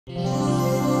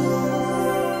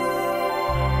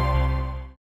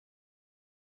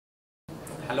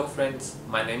friends,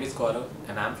 my name is Gaurav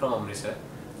and I am from Amritsar.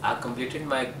 I completed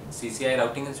my CCIE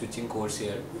Routing and Switching course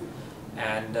here,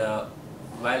 and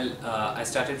while I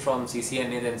started from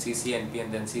CCNA, then CCNP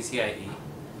and then CCIE,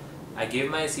 I gave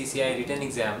my CCIE written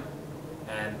exam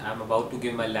and I am about to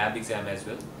give my lab exam as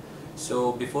well.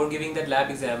 So before giving that lab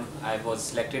exam, I was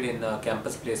selected in a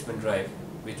campus placement drive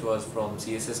which was from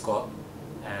CSS Corp,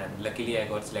 and luckily I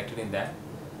got selected in that.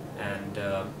 And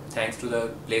thanks to the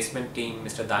placement team,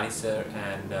 Mr. Danish sir,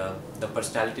 and the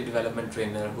personality development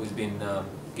trainer who's been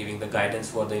giving the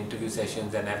guidance for the interview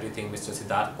sessions and everything,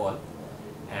 Mr. Paul.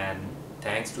 And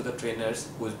thanks to the trainers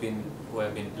who have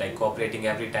been like cooperating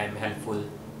every time, helpful,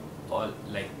 all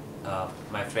like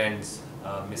my friends,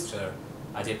 Mr.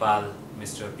 Ajay Pal,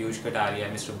 Mr. Piyush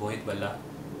Kataria, Mr. Mohit Bhalla,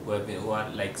 who are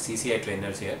like CCI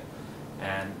trainers here,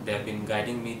 and they have been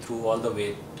guiding me through all the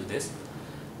way to this.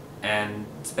 And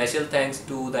special thanks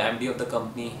to the MD of the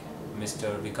company,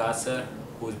 Mr. Vikas sir,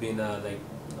 who's been like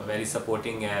very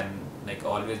supporting and like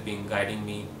always been guiding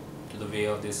me to the way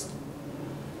of this.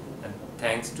 And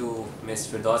thanks to Ms.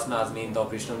 Firdaus, the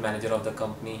operational manager of the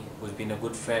company, who's been a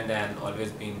good friend and always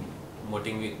been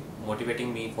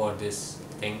motivating me for this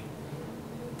thing.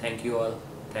 Thank you all.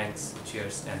 Thanks.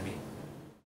 Cheers, and me.